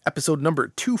Episode number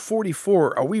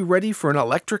 244. Are we ready for an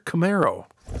electric Camaro?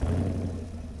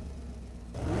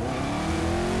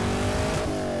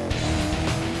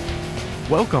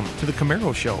 Welcome to the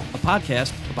Camaro Show, a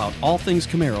podcast about all things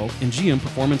Camaro and GM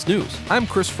Performance News. I'm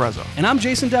Chris Frezzo. And I'm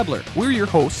Jason Debler. We're your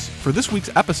hosts for this week's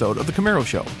episode of the Camaro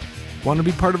Show. Want to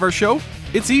be part of our show?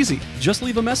 It's easy. Just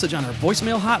leave a message on our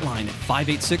voicemail hotline at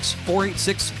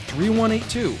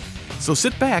 586-486-3182. So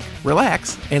sit back,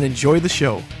 relax, and enjoy the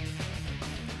show.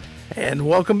 And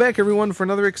welcome back, everyone, for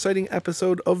another exciting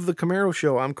episode of the Camaro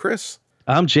Show. I'm Chris.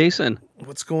 I'm Jason.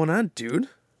 What's going on, dude?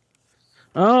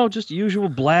 Oh, just usual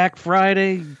Black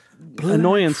Friday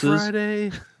annoyances.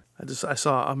 Friday. I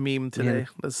saw a meme today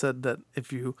that said that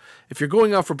if you're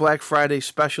going out for Black Friday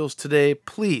specials today,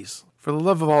 please, for the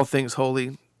love of all things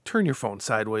holy, turn your phone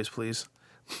sideways, please,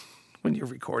 when you're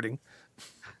recording.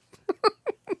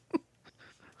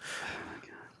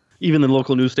 Even the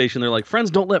local news station, they're like,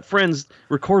 friends don't let friends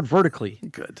record vertically.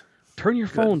 Good. Turn your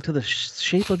phone to the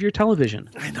shape of your television.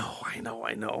 I know.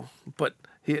 But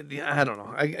I don't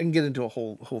know. I can get into a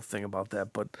whole thing about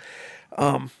that. But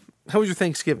how was your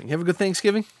Thanksgiving? You have a good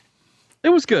Thanksgiving? It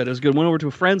was good. Went over to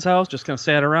a friend's house, just kind of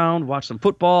sat around, watched some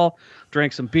football,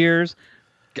 drank some beers.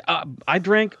 I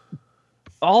drank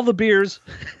all the beers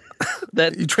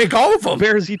that you drank all of them.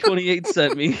 Bear Z28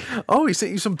 sent me. Oh, he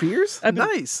sent you some beers?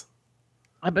 Nice.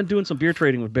 I've been doing some beer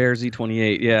trading with Bear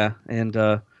Z28, yeah, and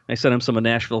I sent him some of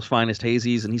Nashville's finest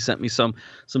hazies, and he sent me some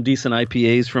decent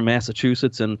IPAs from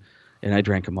Massachusetts, and I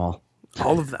drank them all.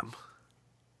 All of them?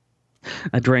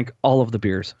 I drank all of the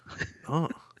beers. Oh.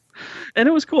 And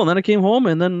it was cool. And then I came home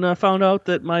and then found out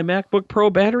that my MacBook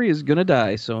Pro battery is going to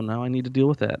die, so now I need to deal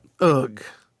with that. Ugh.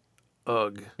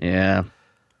 Yeah.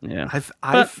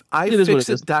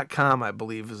 iFixit.com, I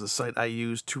believe, is the site I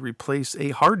used to replace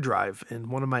a hard drive in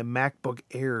one of my MacBook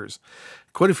Airs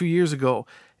quite a few years ago.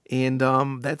 And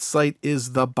that site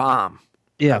is the bomb.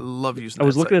 Yeah. I love using that I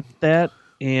was looking site. at that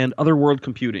and Otherworld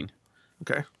Computing.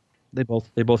 Okay. They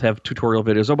both have tutorial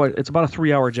videos. It's about a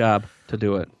 3-hour job to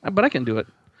do it, but I can do it.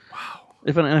 Wow.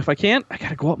 If I can't, I got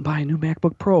to go out and buy a new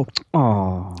MacBook Pro.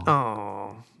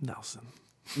 Oh, Nelson.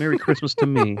 Merry Christmas to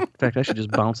me. In fact, I should just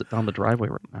bounce it down the driveway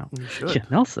right now. You should. Yeah,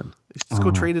 Nelson. Just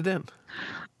go trade it in.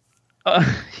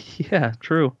 Yeah,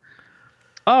 true.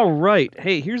 All right.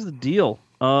 Hey, here's the deal.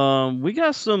 We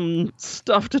got some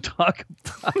stuff to talk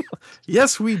about.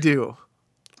 Yes, we do.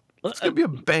 It's going to be a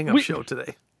bang-up show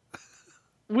today.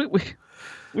 We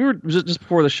were just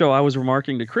before the show, I was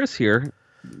remarking to Chris here,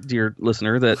 dear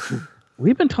listener, that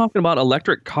we've been talking about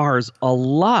electric cars a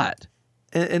lot.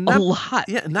 And not, a lot.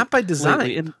 Yeah, not by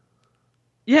design.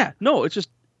 It's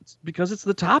because it's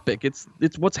the topic. It's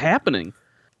what's happening.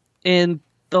 And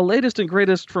the latest and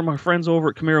greatest from our friends over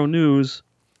at Camaro News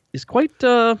is quite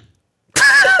satisfying.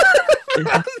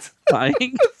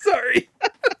 Sorry.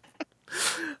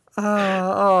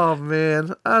 Oh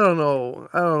man, I don't know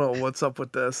what's up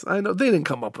with this. I know they didn't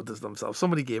come up with this themselves.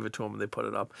 Somebody gave it to them and they put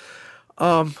it up.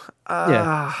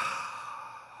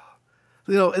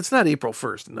 It's not April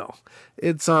 1st. No,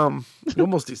 it's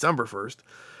almost December 1st.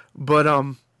 But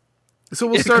so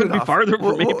we'll start it off. Farther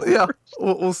from April. Yeah,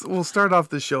 we'll start off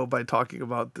the show by talking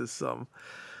about this.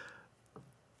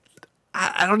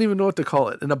 I don't even know what to call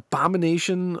it. An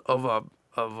abomination of a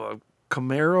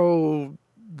Camaro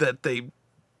that they're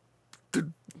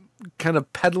kind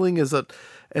of peddling as a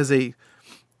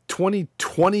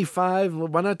 2025.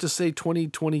 Why not just say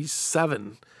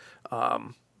 2027?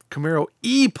 Camaro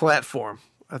E platform.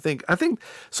 I think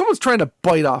someone's trying to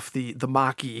bite off the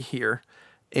Mach-E here,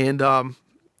 and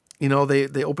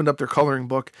they opened up their coloring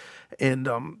book and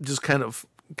just kind of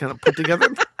put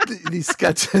together these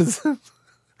sketches.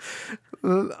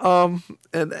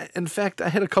 And in fact, I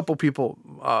had a couple people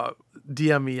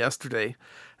DM me yesterday,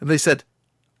 and they said,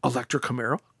 "Electric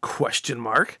Camaro?" ?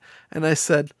 And I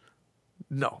said,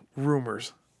 "No,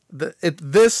 rumors.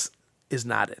 This is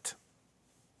not it.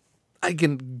 I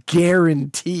can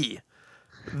guarantee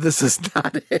this is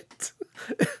not it.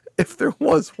 If there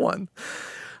was one."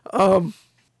 I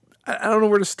don't know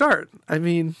where to start. I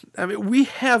mean, we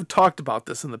have talked about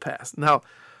this in the past. Now,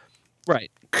 right.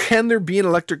 Can there be an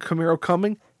electric Camaro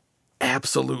coming?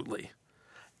 Absolutely.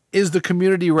 Is the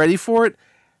community ready for it?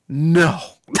 No.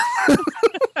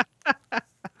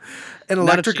 An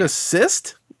electric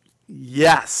assist?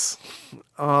 Yes.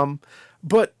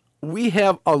 But we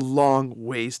have a long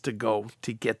ways to go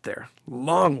to get there.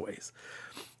 Long ways.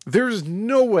 There's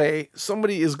no way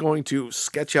somebody is going to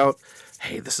sketch out,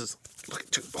 hey,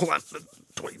 hold on,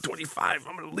 2025,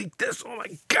 I'm going to leak this. Oh my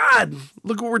God,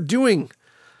 look what we're doing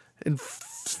in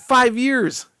 5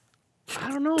 years.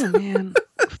 I don't know, man.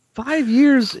 5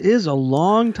 years is a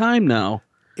long time now.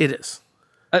 It is.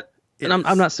 And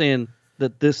I'm not saying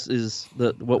that this is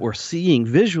what we're seeing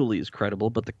visually is credible,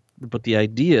 but the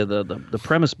idea, the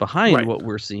premise behind what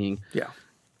we're seeing. Yeah.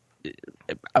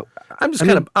 I I'm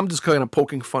just kind of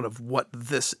poking fun of what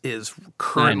this is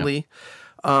currently.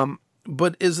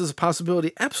 But is this a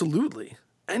possibility? Absolutely.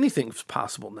 Anything's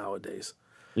possible nowadays.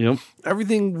 Yep.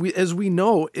 Everything as we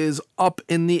know is up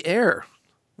in the air.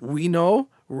 We know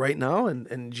right now,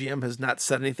 and GM has not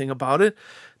said anything about it.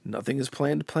 Nothing is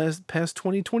planned past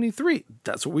 2023.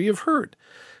 That's what we have heard.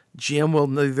 GM will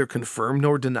neither confirm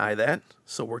nor deny that.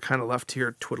 So we're kind of left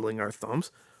here twiddling our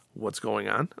thumbs. What's going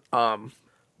on?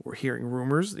 We're hearing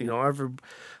rumors.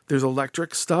 There's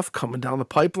electric stuff coming down the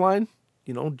pipeline.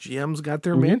 GM's got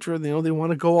their mantra. They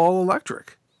want to go all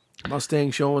electric.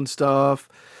 Mustang showing stuff.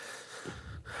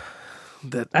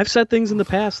 That I've said things in the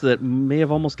past that may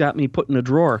have almost got me put in a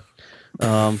drawer.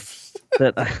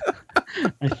 That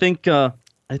I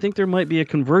think there might be a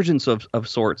convergence of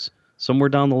sorts somewhere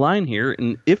down the line here,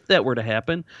 and if that were to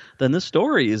happen, then this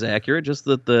story is accurate. Just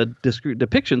that the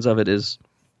depictions of it is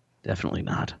definitely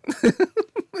not.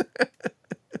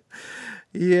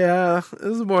 Yeah,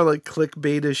 this is more like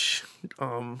clickbaitish.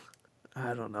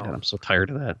 I don't know. God, I'm so tired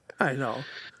of that. I know.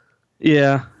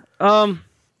 Yeah.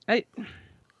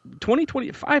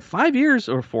 2025, 5 years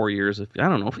or 4 years. I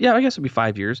don't know. Yeah, I guess it'd be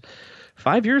 5 years.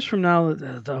 5 years from now,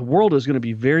 the world is going to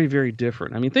be very, very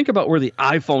different. I mean, think about where the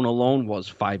iPhone alone was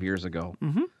 5 years ago.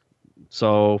 Mm-hmm.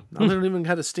 So now they don't even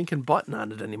got a stinking button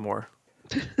on it anymore,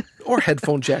 or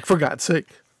headphone jack, for God's sake.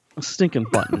 A stinking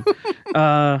button.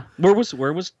 Where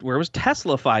was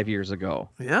Tesla 5 years ago?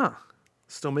 Yeah,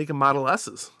 still making Model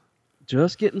S's.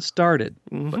 Just getting started.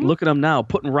 But look at them now,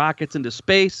 putting rockets into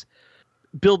space,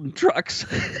 building trucks.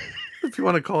 If you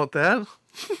want to call it that.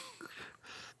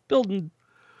 Building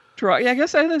truck. Yeah, I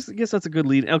guess that's a good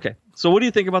lead. Okay, so what do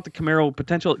you think about the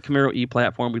potential Camaro E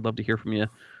platform? We'd love to hear from you.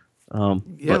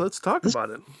 Let's talk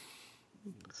about it.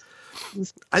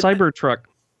 Cybertruck.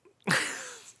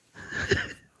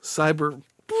 Cyber.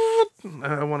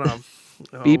 I want to.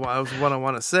 What I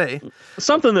want to say.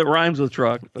 Something that rhymes with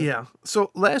truck. But. Yeah. So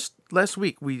last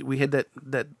week we had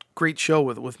that great show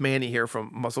with Manny here from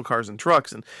Muscle Cars and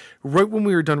Trucks, and right when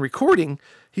we were done recording,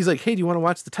 he's like, "Hey, do you want to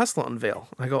watch the Tesla unveil?"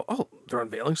 I go, "Oh, they're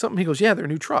unveiling something?" He goes, "Yeah, their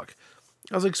new truck."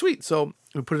 I was like, "Sweet." So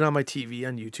we put it on my TV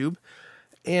on YouTube,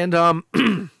 and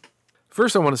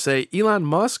first I want to say Elon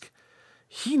Musk,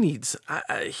 he needs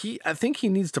I think he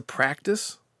needs to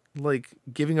practice like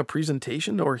giving a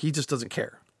presentation, or he just doesn't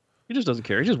care. He just doesn't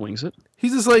care. He just wings it.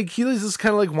 He's just like, he just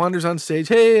kind of like wanders on stage.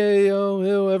 Hey,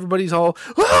 everybody's all,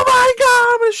 oh my God,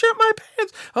 I'm going to shit my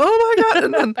pants. Oh my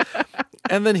God.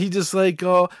 And then he just like,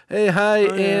 hey, hi.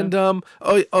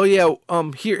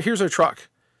 Here's our truck.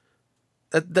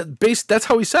 That's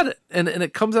how he said it. And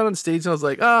it comes out on stage and I was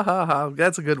like, ha ha,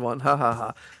 that's a good one. Ha ha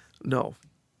ha. No,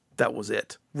 that was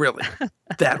it. Really.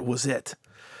 That was it.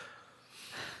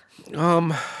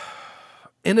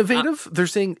 Innovative. They're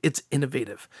saying it's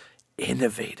innovative.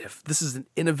 This is an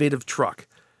innovative truck.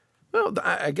 Well,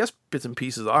 I guess bits and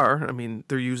pieces are. I mean,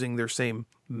 they're using their same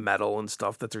metal and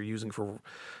stuff that they're using for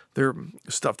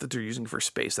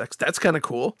SpaceX. That's kind of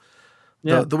cool.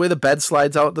 Yeah. The way the bed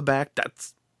slides out the back,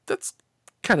 that's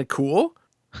kind of cool.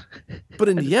 But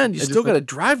in the end, you still got to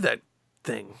drive that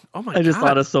thing. Oh my God. I just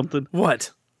thought of something. What?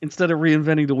 Instead of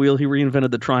reinventing the wheel, he reinvented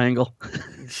the triangle.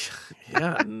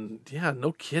 Yeah,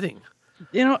 no kidding.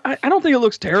 I don't think it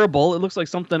looks terrible. It looks like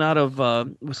something out of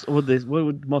what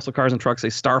would Muscle Cars and Trucks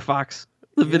say? Star Fox,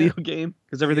 the video game,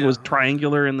 because everything was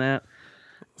triangular in that.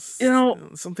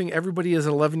 Something everybody as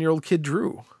an 11-year-old kid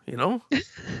drew.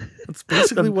 That's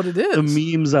basically what it is.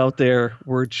 The memes out there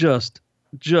were just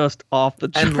off the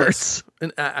charts.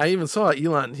 And I even saw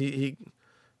Elon. He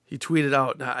tweeted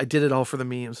out, "I did it all for the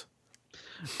memes."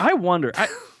 I wonder.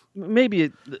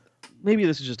 Maybe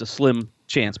this is just a slim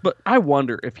chance, but I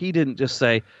wonder if he didn't just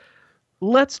say,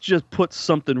 let's just put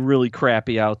something really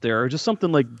crappy out there, or just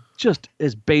something like just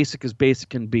as basic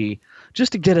can be,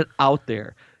 just to get it out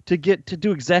there, to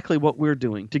do exactly what we're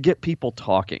doing, to get people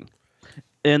talking.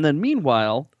 And then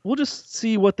meanwhile, we'll just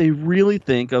see what they really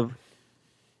think of,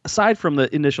 aside from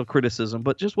the initial criticism,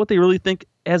 but just what they really think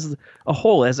as a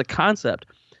whole, as a concept,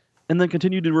 and then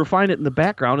continue to refine it in the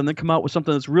background, and then come out with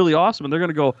something that's really awesome. And they're going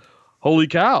to go, holy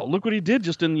cow, look what he did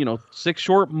just in, 6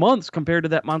 short months compared to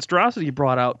that monstrosity he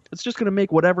brought out. It's just going to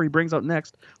make whatever he brings out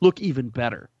next look even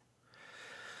better.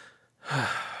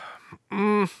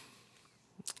 I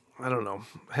don't know.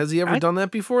 Has he ever done that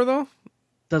before, though?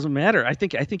 Doesn't matter. I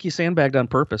think he sandbagged on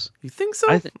purpose. You think so?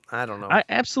 I don't know. I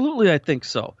think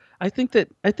so. I think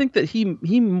that he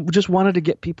just wanted to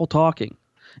get people talking.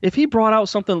 If he brought out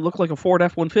something that looked like a Ford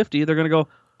F-150, they're going to go,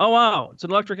 Oh wow, it's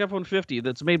an electric F-150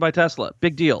 that's made by Tesla.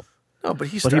 Big deal. No, but he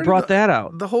But he started brought that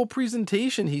out. the whole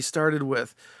presentation. He started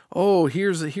with, "Oh,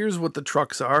 here's what the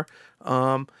trucks are.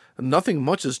 Nothing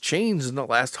much has changed in the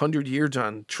last 100 years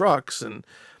on trucks, and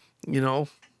you know,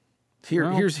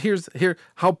 here's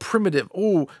how primitive.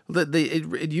 Oh,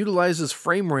 it utilizes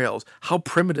frame rails. How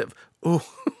primitive. Oh,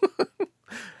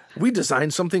 we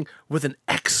designed something with an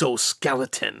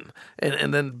exoskeleton,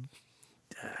 and then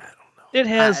It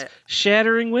has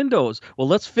shattering windows. Well,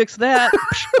 let's fix that.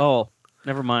 Oh,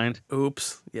 never mind.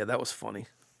 oops, yeah, that was funny.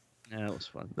 Yeah, it was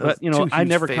fun. Those But, two I huge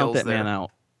never count fails that man there.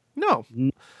 out. No,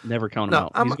 Never count him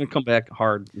No, out. He's going to come back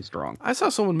hard and strong. I saw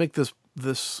someone make this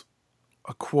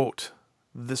a quote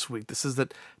this week. This is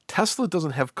that Tesla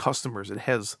doesn't have customers; it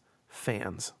has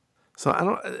fans. So I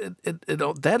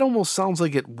don't. That almost sounds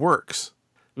like it works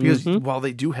because while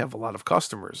they do have a lot of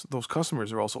customers, those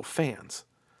customers are also fans.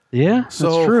 Yeah,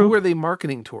 So that's true. who are they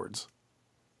marketing towards?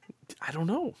 I don't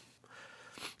know.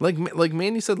 Like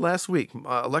Manny said last week,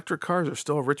 electric cars are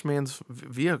still a rich man's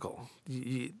vehicle.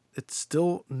 It's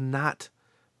still not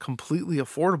completely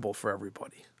affordable for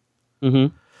everybody.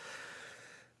 Mm-hmm.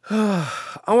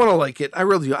 I want to like it. I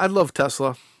really do. I love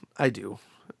Tesla. I do.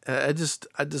 I just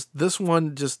this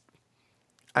one just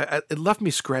it left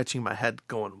me scratching my head,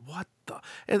 going, "What the?"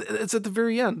 And it's at the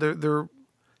very end.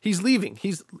 He's leaving.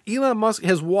 Elon Musk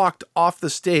has walked off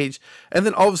the stage, and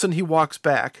then all of a sudden he walks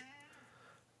back,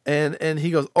 and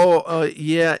he goes, "Oh,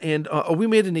 yeah, and we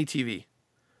made an ATV,"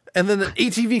 and then the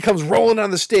ATV comes rolling on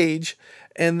the stage,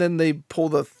 and then they pull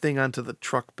the thing onto the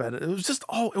truck bed. It was just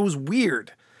it was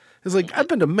weird. It's like I've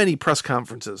been to many press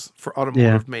conferences for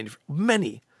automotive manufacturing.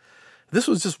 Many. This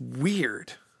was just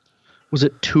weird. Was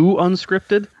it too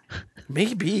unscripted?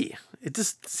 Maybe. It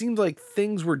just seemed like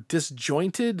things were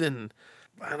disjointed, and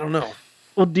I don't know.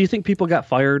 Well, do you think people got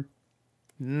fired?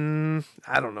 I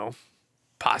don't know.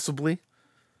 Possibly.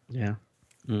 Yeah.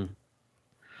 I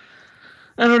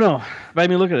don't know. But I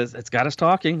mean, look at it. It's got us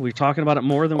talking. We're talking about it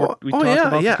more than we talked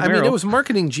about the Camaro. I mean, it was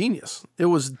marketing genius. It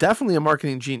was definitely a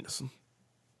marketing genius.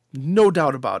 No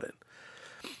doubt about it.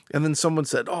 And then someone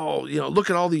said, "Oh, look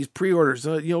at all these pre-orders.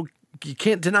 You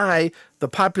can't deny the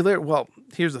popularity." Well,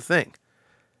 here's the thing.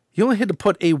 You only had to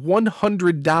put a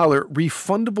 $100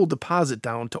 refundable deposit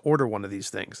down to order one of these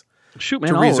things. Shoot,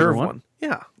 man, to I'll reserve order one.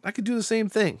 Yeah, I could do the same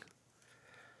thing.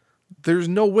 There's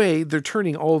no way they're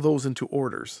turning all of those into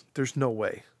orders. There's no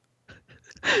way.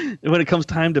 When it comes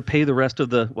time to pay the rest of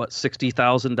the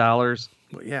 $60,000,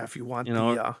 Well, yeah, if you want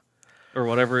or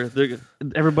whatever,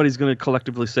 everybody's going to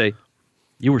collectively say,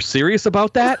 "You were serious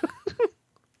about that?"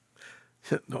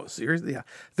 No, seriously, yeah.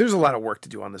 There's a lot of work to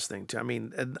do on this thing too. I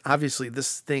mean, and obviously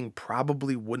this thing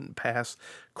probably wouldn't pass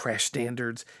crash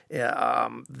standards.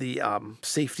 The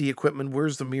safety equipment.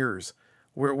 Where's the mirrors?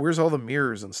 Where's all the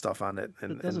mirrors and stuff on it?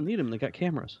 And It doesn't need them. They got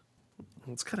cameras.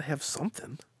 it's got to have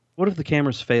something. What if the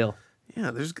cameras fail?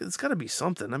 Yeah, it's got to be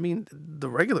something. I mean, the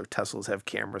regular Teslas have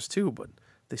cameras too, but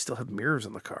they still have mirrors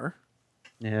in the car.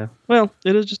 Yeah. Well,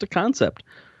 it is just a concept.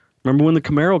 Remember when the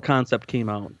Camaro concept came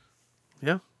out?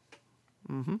 Yeah.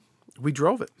 We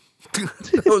drove it.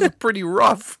 It was pretty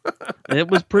rough. It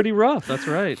was pretty rough. That's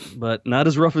right. But not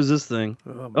as rough as this thing.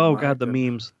 Oh God, the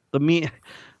memes.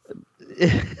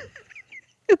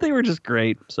 They were just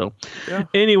great. So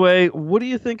Anyway, what do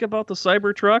you think about the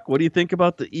Cybertruck? What do you think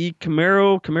about the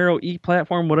Camaro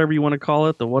E-platform, whatever you want to call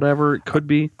it, the whatever it could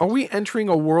be? Are we entering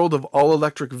a world of all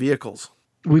electric vehicles?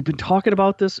 We've been talking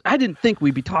about this. I didn't think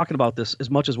we'd be talking about this as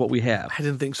much as what we have. I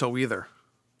didn't think so either.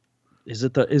 Is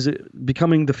it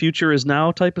becoming the future is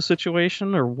now type of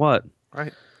situation or what?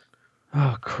 Right.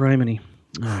 Oh, criminy.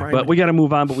 But we got to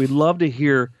move on. But we'd love to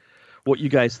hear what you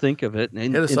guys think of it.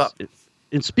 And, hit us up.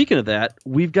 And speaking of that,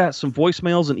 we've got some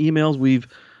voicemails and emails we've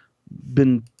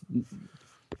been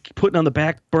putting on the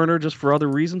back burner just for other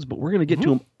reasons. But we're going to get to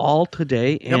them all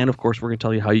today. And, of course, we're going to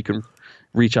tell you how you can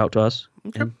reach out to us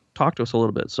and talk to us a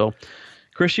little bit. So,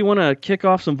 Chris, you want to kick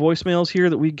off some voicemails here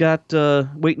that we got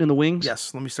waiting in the wings?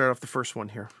 Yes, let me start off the first one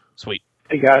here. Sweet.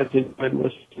 Hey guys, I've been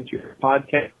listening to your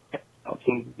podcast about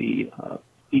the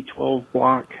B12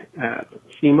 block at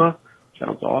SEMA.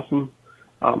 Sounds awesome.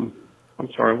 I'm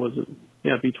sorry, was it?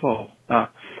 Yeah, B12.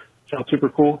 Sounds super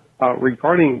cool.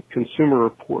 Regarding Consumer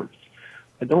Reports,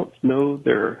 I don't know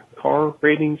their car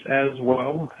ratings as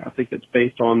well. I think it's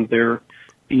based on their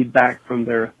feedback from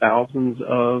their thousands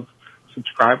of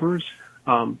subscribers.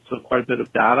 So quite a bit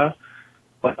of data,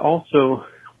 but also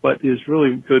what is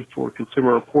really good for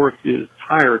Consumer Reports is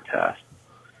tire tests.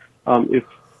 If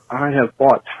I have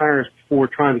bought tires before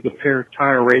trying to compare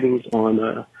tire ratings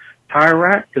on Tire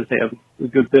Rack, because they have a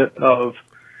good bit of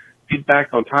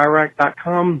feedback on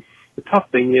TireRack.com, the tough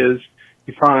thing is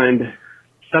you find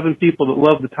 7 people that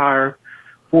love the tire,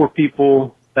 4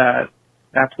 people that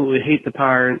absolutely hate the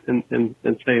tire and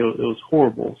say it was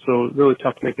horrible. So it's really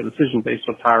tough to make a decision based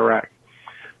on tire rack.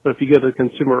 But if you go to the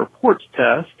Consumer Reports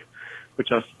test, which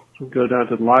I go down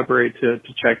to the library to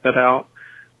check that out,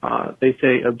 they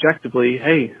say objectively,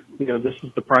 hey, this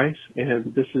is the price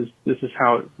and this is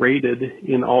how it rated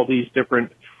in all these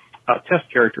different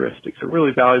test characteristics. Are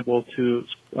really valuable to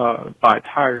buy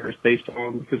tires based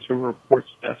on the Consumer Reports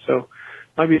test. So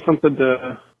might be something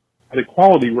the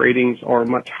quality ratings are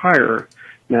much higher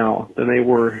now than they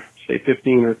were, say,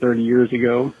 15 or 30 years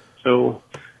ago. So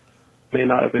may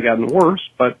not have gotten worse,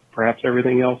 but perhaps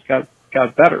everything else got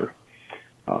better.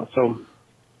 So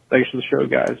thanks for the show,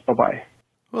 guys. Bye-bye.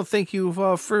 Well, thank you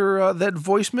for that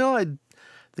voicemail.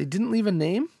 They didn't leave a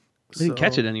name. They didn't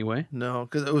catch it anyway. No,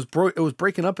 because it was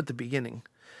breaking up at the beginning.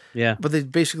 Yeah. But they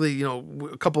basically,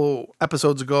 a couple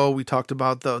episodes ago, we talked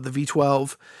about the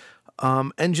V12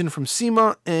 engine from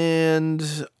SEMA and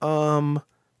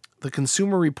the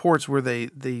Consumer Reports where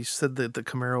they said that the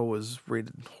Camaro was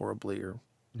rated horribly or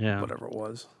whatever it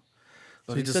was.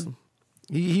 So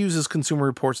he uses Consumer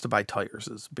Reports to buy tires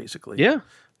is basically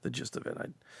the gist of it. I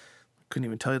couldn't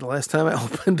even tell you the last time I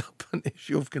opened up an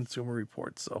issue of Consumer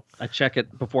Reports. So I check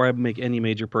it before I make any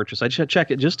major purchase. I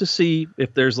check it just to see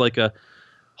if there's like a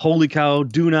holy cow,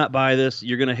 do not buy this.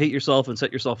 You're going to hate yourself and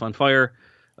set yourself on fire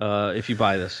if you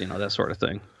buy this, that sort of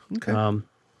thing. Okay.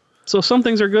 So some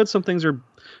things are good, some things are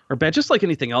bad. Just like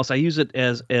anything else, I use it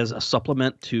as a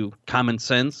supplement to common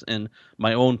sense and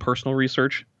my own personal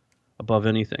research above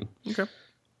anything. Okay.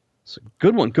 It's a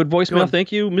good one. Good voicemail.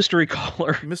 Thank you, mystery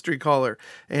caller. Mystery caller.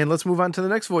 And let's move on to the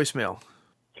next voicemail.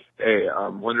 Hey,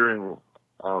 I'm wondering,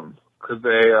 could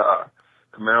they,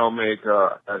 Camaro make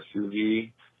a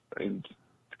SUV and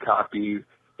copy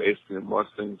basically a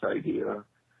Mustang's idea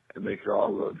and make it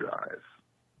all-wheel drive?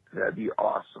 That'd be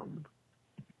awesome.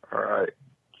 All right.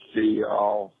 See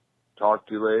y'all. Talk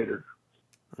to you later.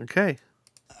 Okay.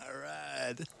 All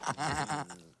right.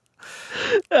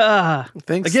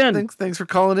 Thanks for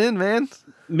calling in, man.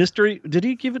 Mystery. Did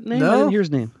he give it a name? No. I didn't hear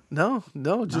his name. No,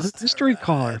 just mystery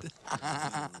caller.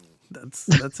 That's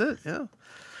it. Yeah.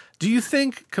 Do you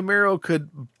think Camaro could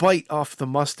bite off the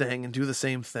Mustang and do the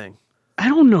same thing? I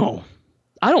don't know.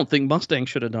 I don't think Mustang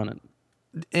should have done it.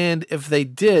 And if they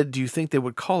did, do you think they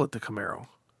would call it the Camaro?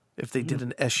 If they did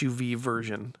an SUV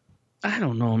version? I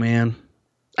don't know, man.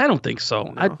 I don't think so.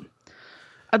 No.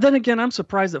 Then again, I'm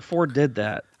surprised that Ford did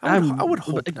that. I would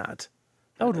hope not.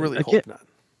 I would really hope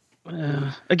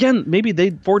not. Again,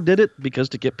 maybe Ford did it because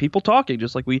to get people talking,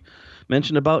 just like we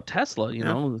mentioned about Tesla.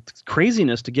 It's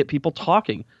craziness to get people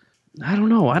talking. I don't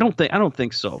know. I don't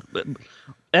think so. But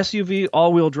SUV,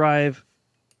 all-wheel drive,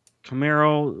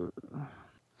 Camaro.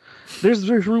 There's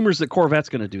rumors that Corvette's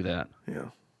going to do that. Yeah.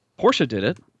 Porsche did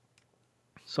it.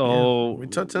 So we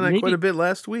touched on that quite a bit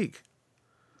last week.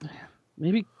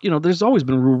 Maybe, there's always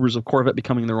been rumors of Corvette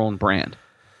becoming their own brand.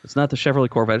 It's not the Chevrolet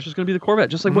Corvette. It's just going to be the Corvette,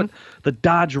 just like what the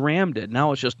Dodge Ram did.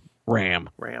 Now it's just Ram.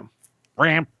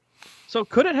 So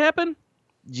could it happen?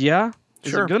 Yeah.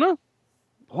 Is it gonna?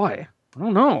 Boy, I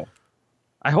don't know.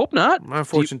 I hope not. I'm not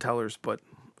fortune tellers, but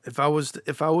if I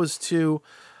was to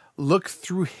look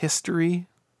through history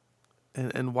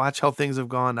and watch how things have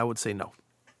gone, I would say no.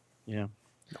 Yeah.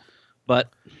 No. But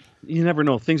you never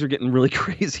know. Things are getting really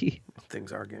crazy.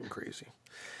 Things are getting crazy.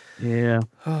 Yeah.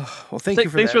 Well, thanks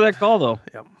for that call, though.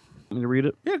 Yep. Want me to read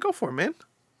it? Yeah, go for it, man.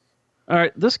 All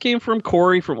right. This came from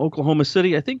Corey from Oklahoma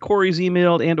City. I think Corey's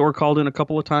emailed and or called in a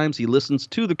couple of times. He listens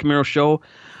to the Camaro Show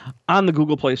on the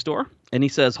Google Play Store. And he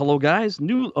says, hello, guys.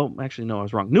 New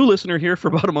listener here for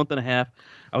about a month and a half.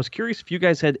 I was curious if you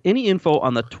guys had any info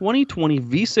on the 2020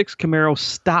 V6 Camaro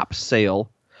stop sale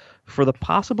for the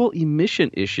possible emission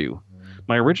issue.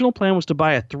 My original plan was to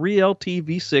buy a 3LT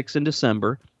V6 in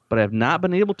December, but I have not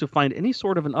been able to find any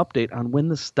sort of an update on when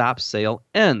the stop sale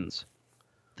ends.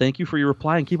 Thank you for your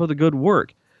reply and keep up the good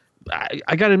work.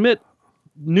 I got to admit,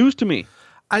 news to me.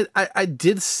 I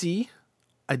did see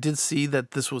that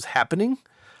this was happening.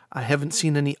 I haven't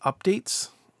seen any updates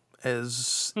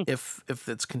as if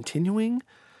it's continuing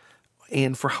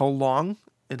and for how long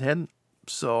it had.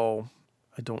 So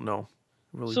I don't know.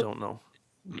 Really don't know.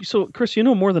 So, Chris, you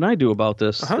know more than I do about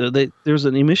this. There's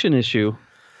an emission issue.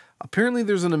 Apparently,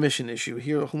 there's an emission issue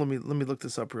here. Let me look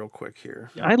this up real quick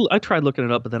here. I tried looking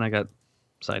it up, but then I got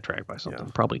sidetracked by something.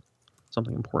 Yeah. Probably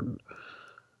something important.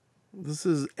 This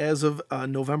is as of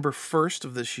November 1st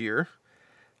of this year.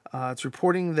 It's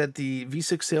reporting that the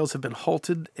V6 sales have been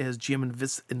halted as GM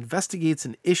investigates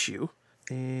an issue.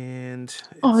 And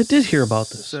I did hear about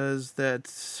this. Says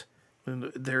that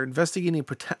And they're investigating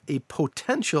a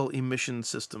potential emission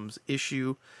systems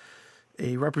issue.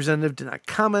 A representative did not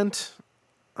comment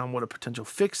on what a potential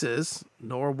fix is,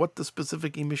 nor what the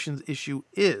specific emissions issue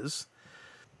is.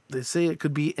 They say it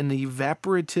could be an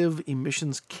evaporative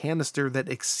emissions canister that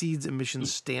exceeds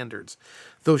emissions standards,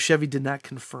 though Chevy did not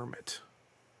confirm it.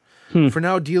 For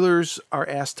now, dealers are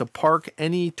asked to park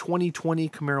any 2020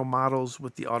 Camaro models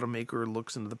with the automaker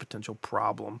looks into the potential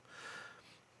problem.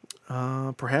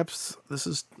 Perhaps this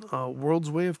is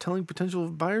World's way of telling potential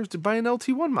buyers to buy an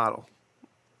LT1 model.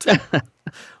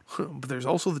 But there's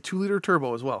also the 2-liter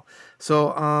turbo as well.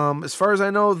 So as far as I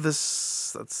know,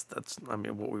 that's I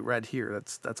mean what we read here.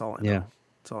 That's all I know. Yeah.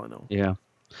 That's all I know. Yeah.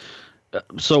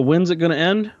 So when's it going to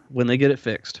end? When they get it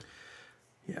fixed.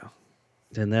 Yeah.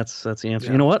 And that's the answer.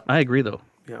 Yeah. You know what? I agree though.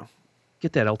 Yeah.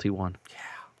 Get that LT1.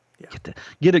 Yeah. Get that.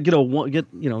 You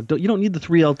don't need the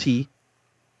 3LT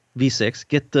V6.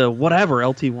 Get the whatever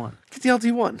LT1. Get the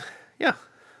LT1. Yeah.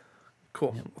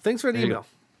 Cool. Well, thanks for the email.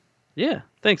 Yeah.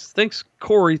 Thanks,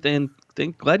 Corey. And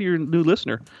glad you're a new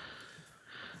listener.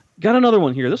 Got another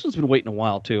one here. This one's been waiting a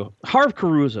while, too. Harv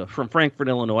Caruza from Frankfort,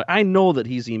 Illinois. I know that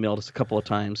he's emailed us a couple of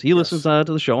times. He listens to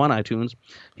the show on iTunes.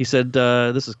 He said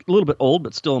this is a little bit old,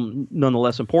 but still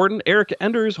nonetheless important. Erica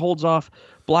Enders holds off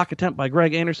block attempt by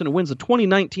Greg Anderson and wins the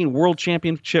 2019 World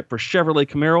Championship for Chevrolet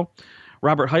Camaro.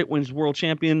 Robert Height wins World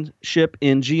Championship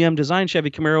in GM Design Chevy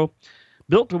Camaro.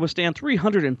 Built to withstand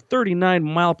 339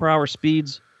 mile-per-hour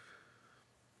speeds.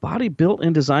 Body built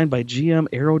and designed by GM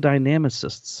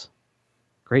aerodynamicists.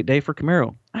 Great day for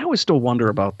Camaro. I always still wonder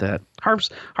about that.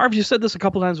 Harv, you said this a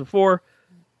couple times before.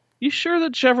 You sure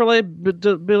that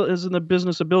Chevrolet is in the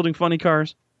business of building funny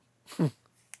cars?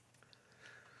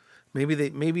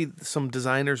 Maybe some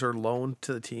designers are loaned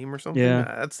to the team or something. Yeah,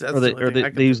 that's or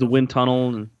they use the wind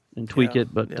tunnel and tweak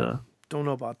it. But don't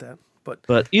know about that.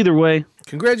 But either way,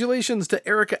 congratulations to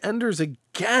Erica Enders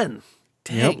again.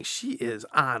 Dang, she is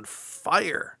on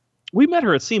fire. We met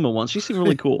her at SEMA once. She seemed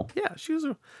really cool. Yeah, she was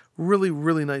a really,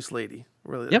 really nice lady.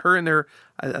 Really, yep. Her and her,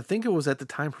 I think it was at the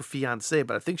time her fiance,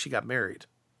 but I think she got married.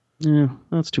 Yeah,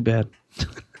 that's too bad.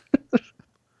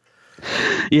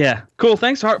 Yeah, cool.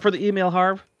 Thanks for the email,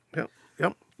 Harv. Yep.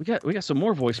 We got some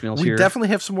more voicemails here. We definitely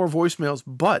have some more voicemails,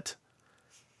 but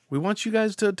we want you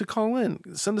guys to call in,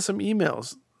 send us some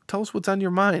emails, tell us what's on your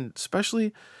mind,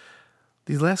 especially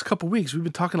these last couple weeks. We've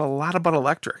been talking a lot about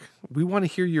electric. We want to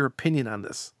hear your opinion on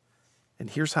this. And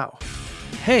here's how.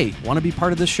 Hey, want to be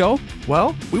part of this show?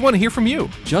 Well, we want to hear from you.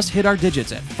 Just hit our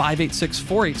digits at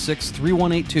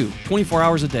 586-486-3182, 24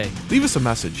 hours a day. Leave us a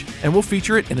message, and we'll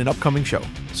feature it in an upcoming show.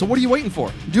 So what are you waiting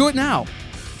for? Do it now.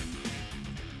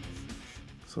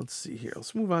 So let's see here.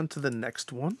 Let's move on to the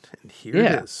next one. And here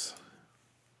it is.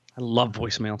 I love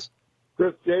voicemails.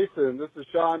 Chris Jason, this is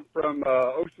Sean from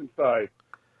Oceanside.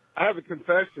 I have a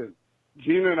confession.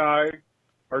 Gina and I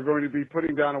are going to be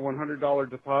putting down a $100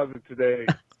 deposit today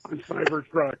on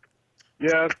Cybertruck.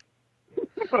 Yes.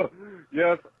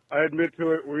 Yes, I admit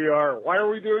to it, we are. Why are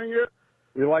we doing it?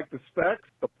 We like the specs,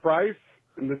 the price,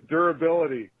 and the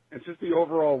durability. It's just the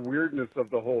overall weirdness of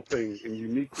the whole thing and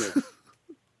uniqueness.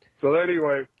 So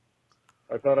anyway,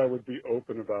 I thought I would be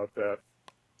open about that.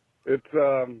 It's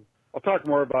I'll talk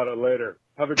more about it later.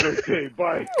 Have a great day.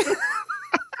 Bye.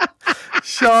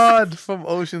 Sean from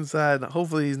Oceanside.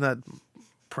 Hopefully he's not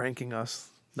pranking us.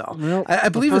 No. Well, I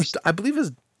believe his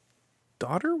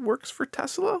daughter works for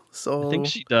Tesla. So I think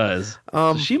she does.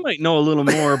 So she might know a little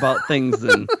more about things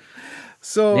than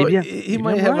so he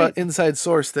might have an inside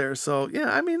source there. So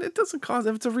yeah, I mean, it doesn't cost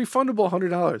if it's a refundable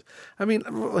 $100. I mean,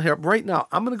 here, right now,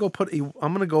 I'm gonna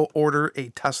go order a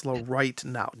Tesla right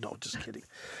now. No, just kidding.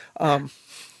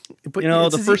 But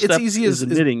the first step is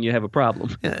admitting you have a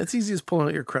problem. Yeah, it's easy as pulling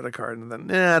out your credit card and then,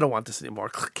 I don't want this anymore.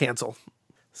 Cancel.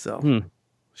 So,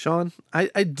 Sean,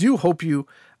 I do hope you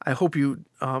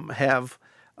have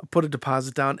put a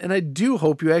deposit down, and I do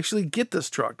hope you actually get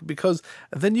this truck, because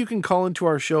then you can call into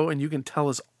our show and you can tell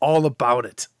us all about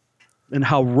it and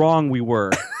how wrong we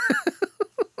were.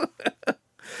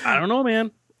 I don't know, man.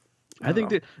 I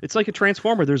think that it's like a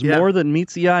transformer. There's more than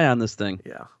meets the eye on this thing.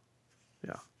 Yeah.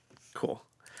 Cool.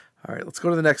 All right, let's go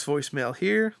to the next voicemail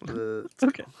here.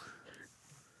 Okay.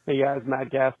 Hey guys, Matt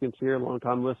Gaskins here,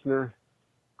 longtime listener.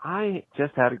 I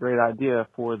just had a great idea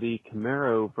for the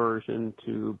Camaro version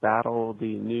to battle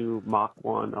the new Mach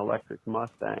 1 electric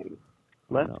Mustang.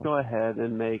 Let's go ahead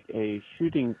and make a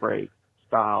shooting brake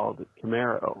styled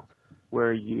Camaro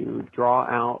where you draw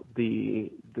out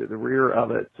the rear of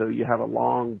it so you have a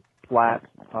long, flat,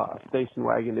 station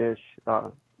wagon-ish,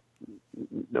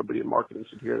 nobody in marketing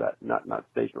should hear that, not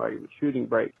station wagon, but shooting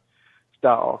brake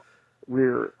style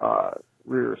rear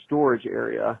storage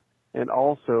area. and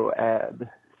also add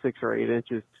 6 or 8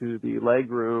 inches to the leg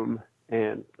room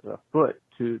and a foot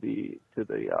to the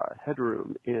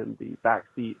headroom in the back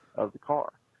seat of the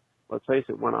car. Let's face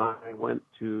it, when I went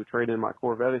to trade in my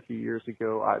Corvette a few years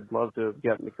ago, I'd love to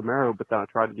get in the Camaro, but then I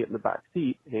tried to get in the back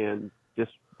seat and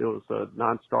just it was a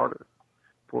non-starter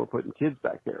for putting kids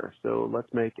back there. So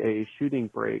let's make a shooting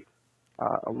brake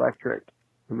electric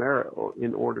Camaro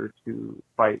in order to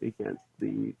fight against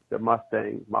the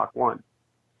Mustang Mach 1.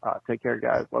 Take care,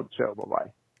 guys. Love the show.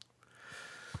 Bye-bye.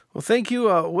 Well, thank you.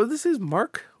 What this is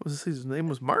Mark? His name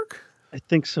was Mark? I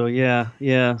think so. Yeah.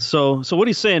 Yeah. So what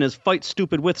he's saying is fight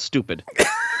stupid with stupid.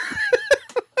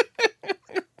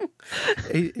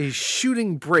 a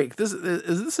shooting brake. Is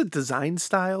this a design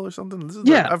style or something?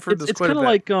 I've heard this it's quite a bit.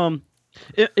 It's kind of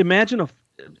like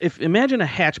imagine a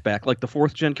hatchback like the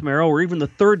 4th gen Camaro or even the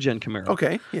 3rd gen Camaro.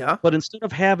 Okay, yeah. But instead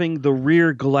of having the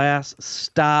rear glass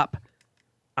stop,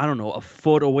 I don't know, a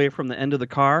foot away from the end of the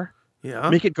car,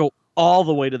 make it go all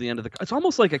the way to the end of the car. It's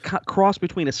almost like a cross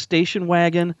between a station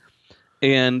wagon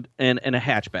and a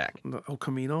hatchback. El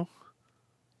Camino?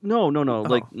 No,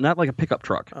 like not like a pickup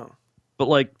truck. Oh. But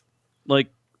like a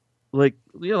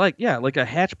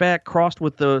hatchback crossed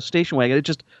with the station wagon. It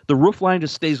just the roof line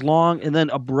just stays long and then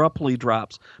abruptly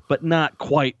drops, but not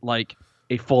quite like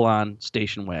a full-on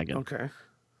station wagon. Okay.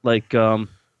 Like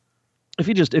if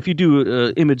you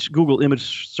do Google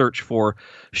image search for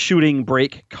shooting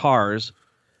brake cars,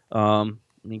 I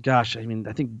think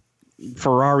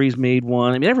Ferrari's made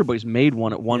one. I mean, everybody's made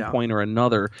one at one point or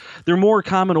another. They're more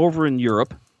common over in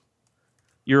Europe.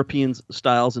 European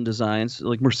styles and designs,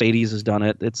 like Mercedes has done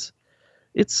it. It's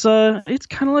kind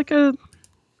of like a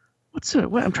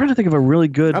I'm trying to think of a really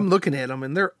good. I'm looking at them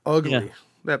and they're ugly.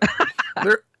 Yeah.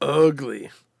 They're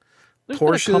ugly.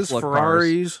 Porsches,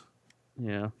 Ferraris.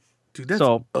 Yeah, dude,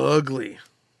 that's ugly.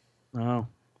 Oh,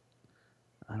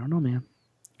 I don't know, man.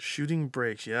 Shooting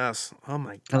brakes, yes. Oh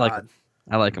my god,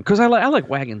 I like them because I like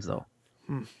wagons though.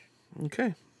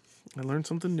 Okay, I learned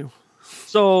something new.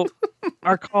 So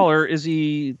our caller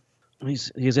he's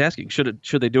asking, should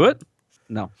they do it?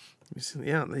 No.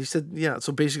 Yeah, he said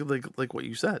So basically, like what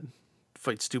you said,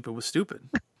 fight stupid with stupid.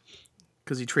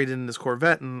 Because he traded in his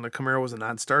Corvette and the Camaro was a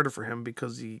non-starter for him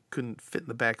because he couldn't fit in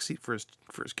the back seat for his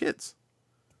kids.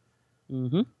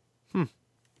 Mm-hmm.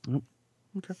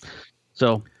 Okay.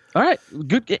 So all right,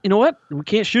 good. You know what? We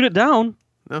can't shoot it down.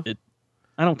 No.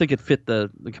 I don't think it fit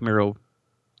the Camaro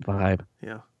vibe.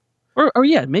 Yeah. Or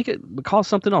make it, call it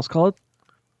something else. Call it,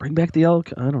 bring back the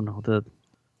elk. I don't know, the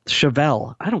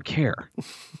Chevelle. I don't care.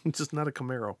 It's just not a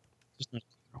Camaro. Just not a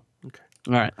Camaro. Okay.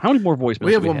 All right. How many more voicemails?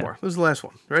 We have one more. This is the last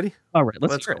one. Ready? All right.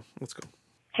 Let's go. It. Let's go.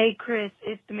 Hey, Chris,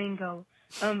 it's Domingo.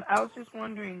 I was just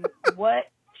wondering, what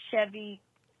Chevy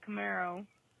Camaro,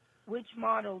 which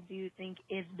model do you think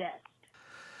is best?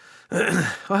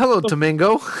 Well, hello,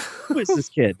 Domingo. Who is this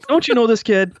kid? Don't you know this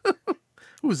kid?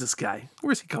 Who is this guy?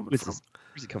 Where's he coming from?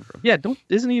 Where's he come from? Yeah,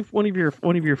 isn't he one of your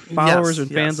followers and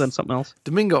fans on something else?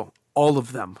 Domingo, all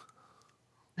of them.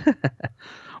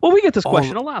 Well, we get this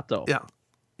question a lot, though.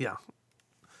 Yeah.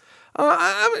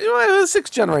 I have a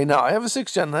 6th gen right now. I have a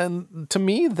 6th gen, and to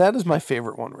me, that is my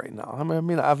favorite one right now. I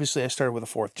mean, obviously, I started with a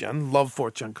 4th gen. Love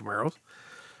 4th gen Camaros.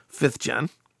 5th gen.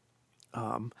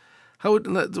 And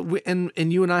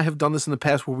you and I have done this in the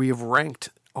past where we have ranked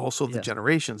also the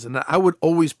generations, and I would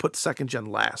always put 2nd gen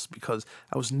last because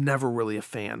I was never really a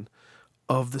fan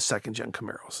of the 2nd gen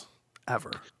Camaros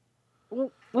ever.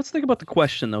 Well, let's think about the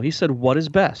question though. He said, "What is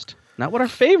best?" Not what our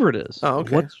favorite is. Oh,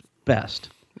 okay. What's best?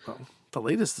 Well, the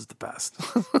latest is the best.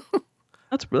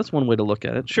 That's one way to look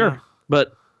at it. Sure,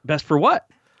 but best for what?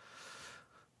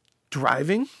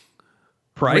 Driving,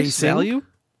 price, racing,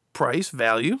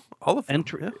 value, all of them.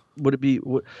 Entry. Yeah. Would it be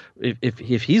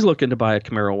if he's looking to buy a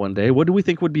Camaro one day? What do we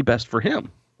think would be best for him?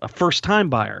 A first time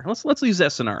buyer. Let's use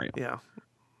that scenario. Yeah.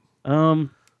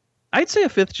 I'd say a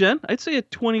 5th gen. I'd say a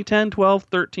 2010, 12,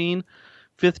 13,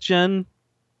 5th gen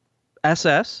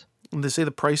SS. And they say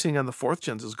the pricing on the 4th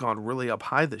gens has gone really up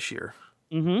high this year.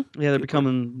 Mm-hmm. Yeah,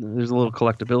 there's a little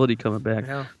collectability coming back.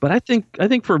 Yeah. But I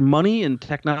think for money and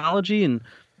technology and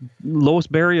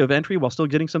lowest barrier of entry while still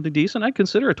getting something decent, I'd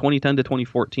consider a 2010 to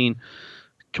 2014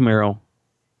 Camaro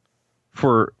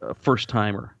for a first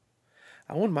timer.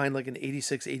 I wouldn't mind like an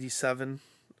 86, 87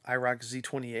 IROC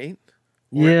Z28.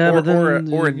 But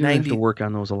then or a 90 have to work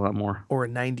on those a lot more. Or a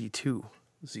 92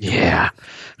 Z28. Yeah.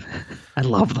 I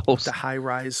love those. The high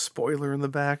rise spoiler in the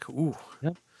back. Ooh.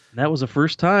 Yep. That was the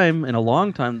first time in a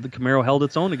long time the Camaro held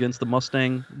its own against the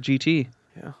Mustang GT.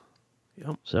 Yeah.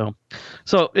 Yep. So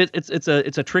it's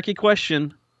a tricky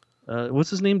question. What's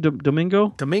his name?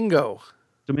 Domingo. Domingo.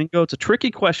 It's a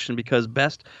tricky question because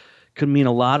best could mean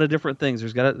a lot of different things.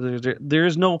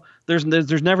 There's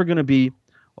never going to be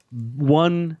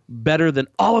one better than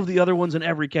all of the other ones in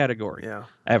every category. Yeah.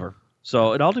 Ever.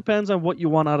 So it all depends on what you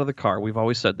want out of the car. We've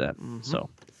always said that. Mm-hmm. So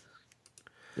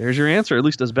there's your answer, at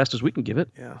least as best as we can give it.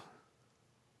 Yeah.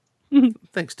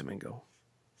 Thanks, Domingo.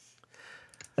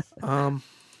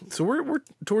 So we're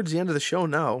towards the end of the show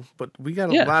now, but we got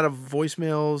a lot of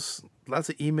voicemails, lots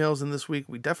of emails in this week.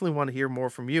 We definitely want to hear more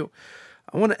from you.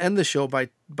 I want to end the show by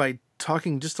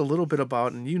talking just a little bit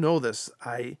about, and you know this,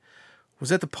 I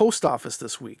was at the post office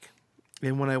this week,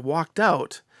 and when I walked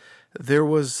out, there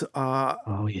was a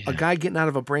guy getting out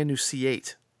of a brand new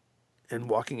C8 and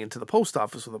walking into the post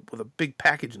office with a big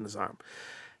package in his arm.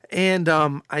 And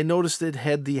I noticed it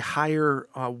had the higher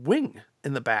wing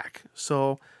in the back.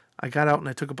 So I got out and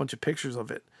I took a bunch of pictures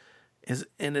of it.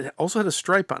 And it also had a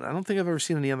stripe on it. I don't think I've ever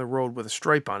seen any on the road with a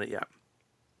stripe on it yet.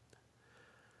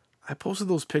 I posted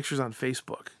those pictures on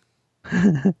Facebook.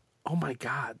 Oh my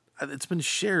God. It's been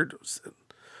shared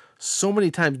so many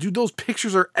times. Dude, those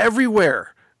pictures are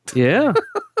everywhere. Yeah.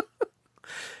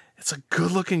 It's a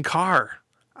good looking car.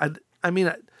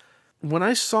 When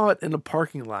I saw it in a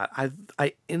parking lot,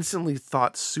 I instantly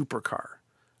thought supercar.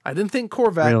 I didn't think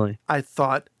Corvette. Really? I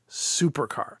thought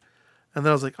supercar. And then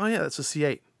I was like, oh yeah, that's a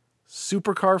C8.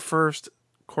 Supercar first,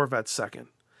 Corvette second.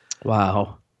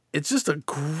 Wow. It's just a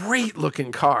great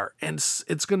looking car. And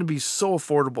it's going to be so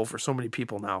affordable for so many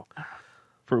people now.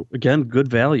 For, again, good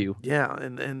value. Yeah.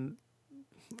 And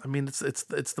I mean, it's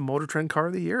the Motor Trend car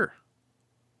of the year.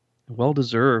 Well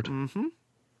deserved. Mm-hmm.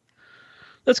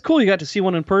 That's cool. You got to see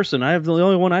one in person. The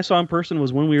only one I saw in person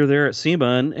was when we were there at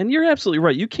SEMA, and you're absolutely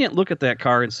right. You can't look at that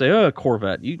car and say, "Oh,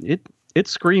 Corvette." It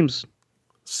screams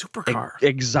supercar,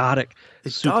 exotic.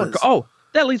 It does. Oh,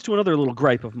 that leads to another little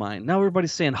gripe of mine. Now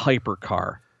everybody's saying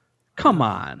hypercar. Come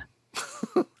on.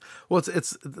 Well,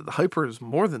 it's the hyper is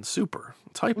more than super.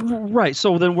 It's hyper. Right.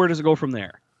 So then where does it go from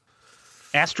there?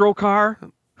 Astro car.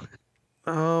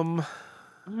 I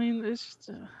mean, it's.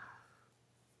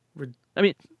 I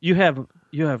mean, you have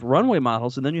runway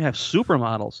models, and then you have super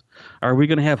models. Are we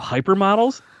going to have hyper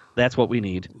models? That's what we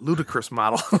need. Ludicrous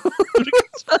model.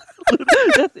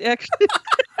 That's actually.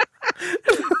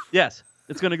 Yes,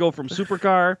 it's going to go from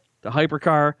supercar to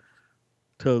hypercar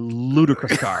to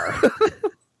ludicrous car.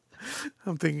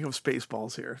 I'm thinking of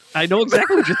Spaceballs here. I know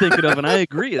exactly what you're thinking of, and I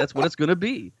agree. That's what it's going to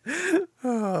be.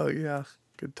 Oh yeah,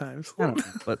 good times. I don't know,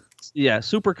 but yeah,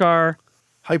 supercar,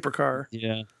 hypercar,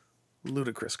 yeah,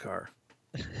 ludicrous car.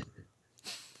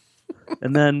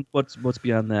 And then what's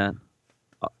beyond that?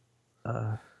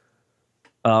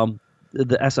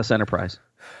 The SS Enterprise.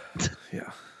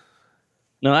 Yeah.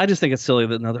 No, I just think it's silly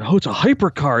that it's a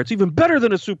hypercar. It's even better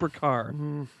than a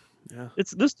supercar. Yeah.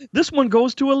 It's this one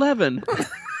goes to 11.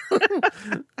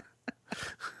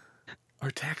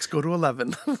 Our tax go to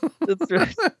 11. That's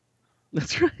right.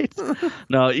 That's right.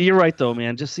 No, you're right though,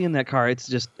 man. Just seeing that car,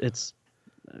 it's a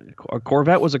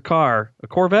Corvette was a car. A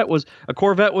Corvette was a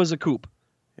coupe.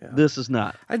 Yeah. This is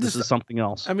not. This is something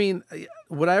else. I mean,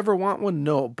 would I ever want one?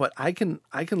 No, but I can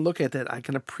look at that. I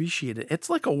can appreciate it.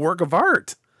 It's like a work of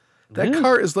art. That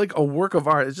car is like a work of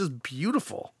art. It's just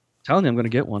beautiful. I'm telling you, I'm going to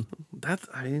get one.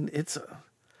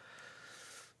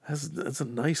 It's a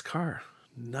nice car.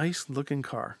 Nice looking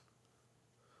car.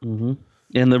 Mm-hmm.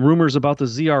 And the rumors about the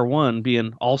ZR1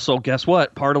 being also, guess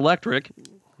what, part electric.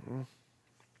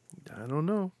 I don't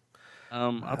know.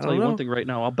 I'll tell you one thing right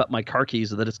now. I'll bet my car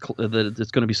keys that it's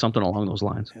going to be something along those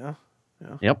lines. Yeah.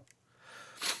 Yeah. Yep.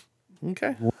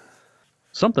 Okay.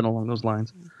 Something along those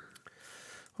lines.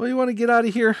 Well, you want to get out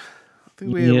of here? I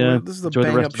think this is a enjoy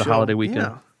bang the rest up of the show. holiday weekend.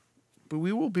 Yeah. But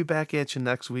we will be back at you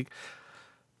next week.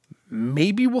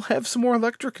 Maybe we'll have some more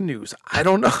electric news. I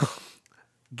don't know.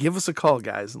 Give us a call,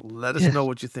 guys. Let us know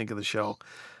what you think of the show.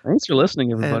 Thanks for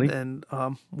listening, everybody. And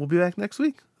we'll be back next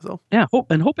week. So yeah,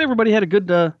 hope everybody had a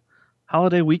good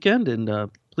holiday weekend,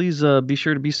 and please be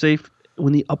sure to be safe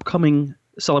when the upcoming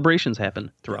celebrations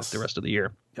happen throughout the rest of the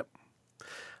year. Yep.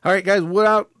 All right, guys. We're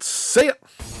out. See ya.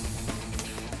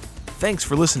 Thanks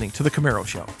for listening to The Camaro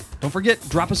Show. Don't forget,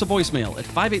 drop us a voicemail at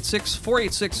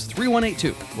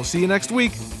 586-486-3182. We'll see you next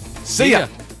week. See ya.